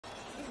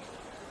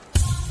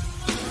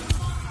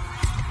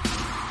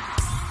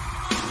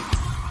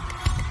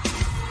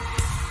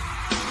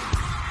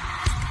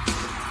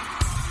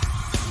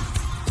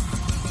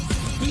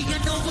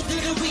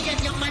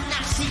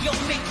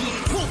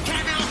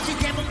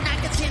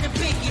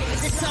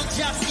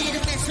just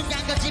이름의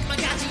순간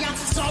거짓말까지 I'm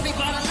so sorry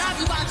but I love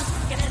you I just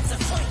fucking hands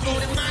up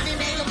오랜만에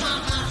내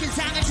엄마가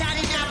세상을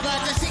자리나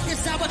봐 자식들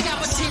싸워가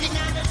버치니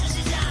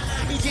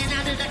나눠주시잖아 이제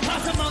나를 다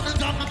커서 먹는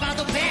것만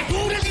봐도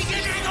배부른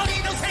이게 날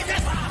어린 동생들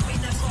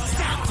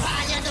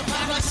스타파이어도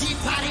바로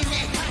 18이네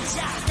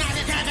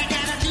나는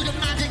다가가라 주름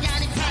맞은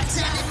야리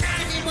파자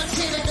나는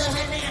멋지를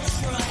더해내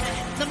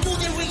난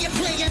무대 위에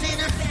playing in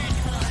a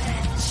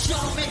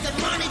show me the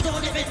money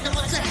don't even know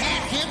what to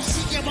have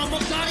MC에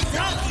원목걸이 더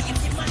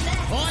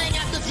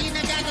오해가 또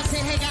지나가고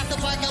새해가 또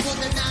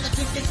반가운데 나는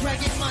죽게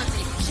crazy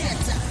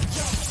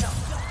money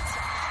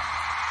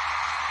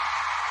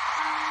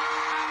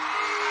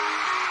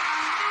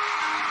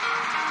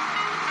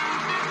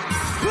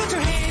Put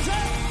your hands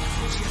up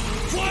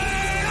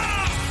Word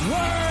up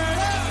Word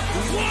up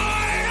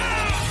Word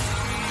up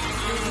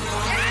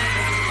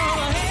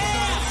Oh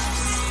yeah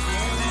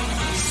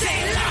Say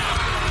la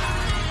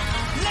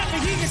Let me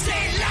hear you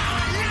say la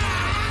la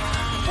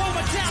One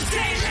more time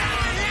say la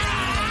la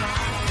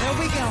Here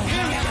we go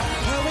Here we go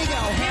Here we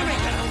go Here we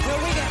go Here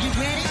we go You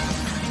ready?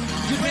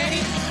 You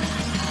ready?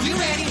 You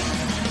ready?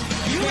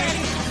 You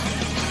ready?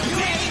 You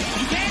ready?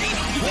 You ready?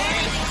 You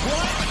ready?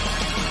 What?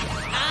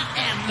 I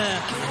am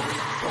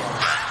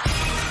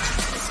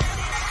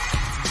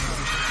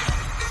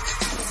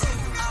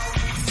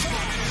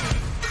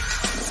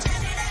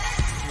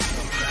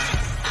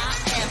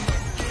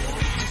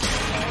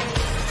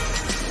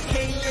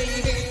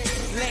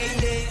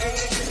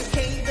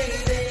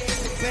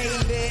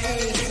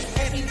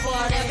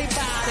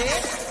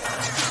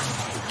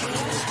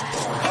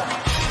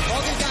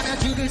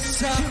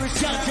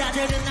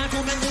여자들은 날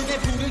보면 눈에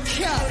불을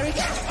켜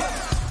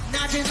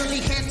낮은 only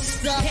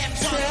hamster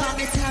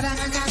밤에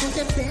사랑을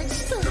나누던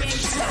뱅스터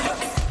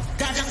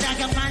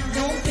다정다감한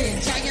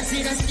눈빛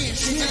자연스러운 스킨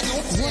신은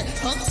옷을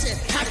험치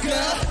하급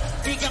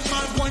네가 뭘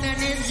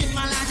원하는지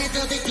말 안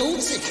해도 돼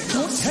도치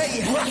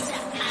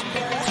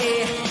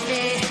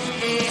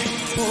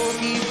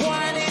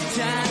보기와는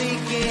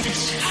다르게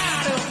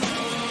알아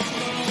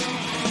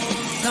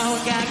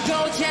너가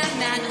고장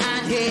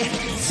안해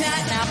자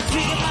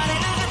비게 말해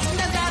나 같은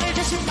난 나를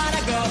조심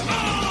말하고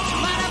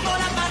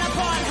말아보라 말아보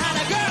하나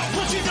girl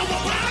But you know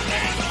what I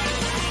mean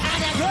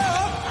아냐고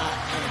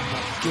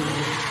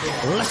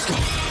Let's go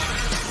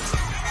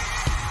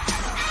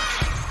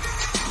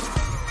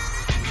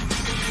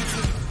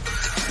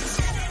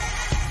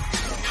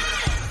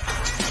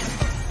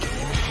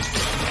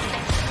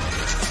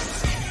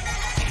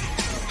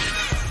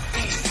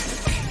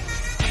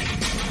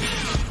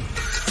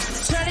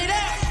Turn it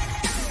up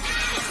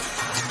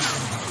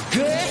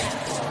Good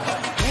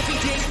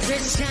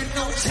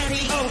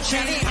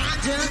오차리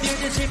완전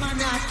되지만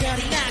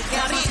낯가리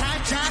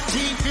살짝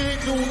짙은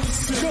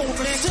눈빛으로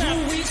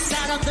주위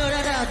사람들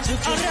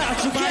알아주고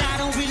But I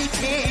don't really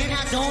care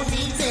난 don't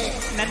need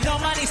it 난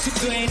너만 있을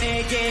때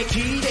내게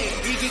기대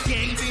이게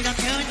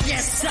게임이라면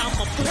yes I'm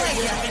a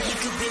player And you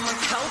could be my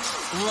coach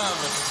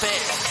love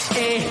it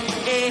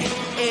baby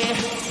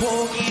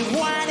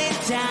보기와는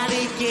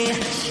다르게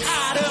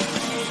알아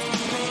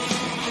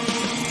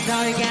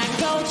너희가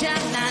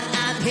고장 난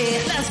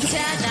안해 난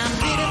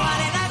비를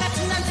말해 나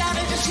같은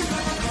남자를 조심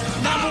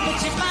너무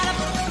묻지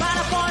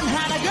말아본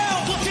하나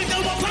girl But you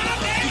know what I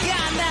mean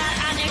네가 난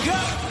아냐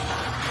girl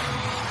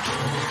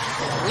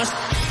Let's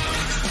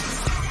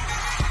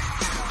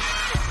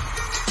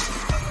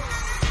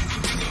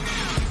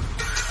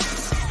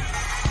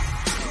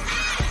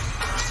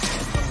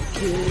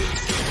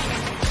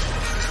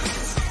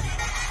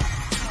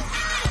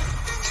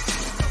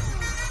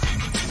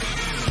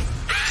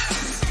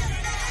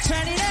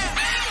Turn it up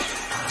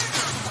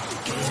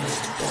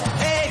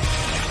Hey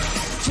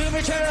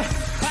춤을 춰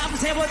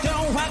밤새워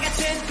동화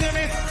같은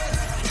꿈을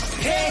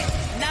Hey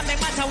난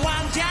맥마타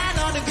왕자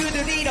너는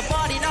그들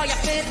잃어버린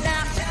어여쁜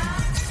남자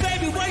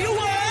Baby where you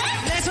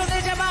were 내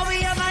손을 잡아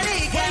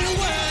위험하니까 Where you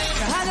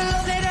were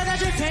하늘로 데려다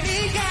줄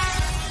테니까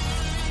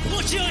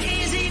Put your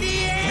hands in the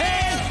air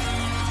Hey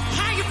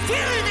How you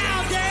feeling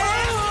out there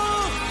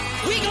oh,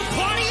 We gon'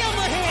 party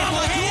over here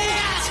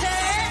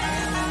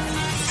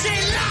Say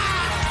la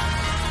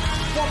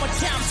One more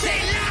time say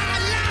la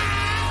la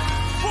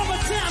One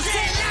more time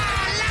say la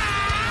la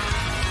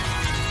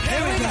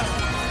Here we go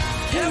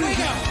Here we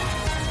go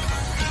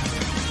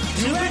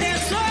You ready?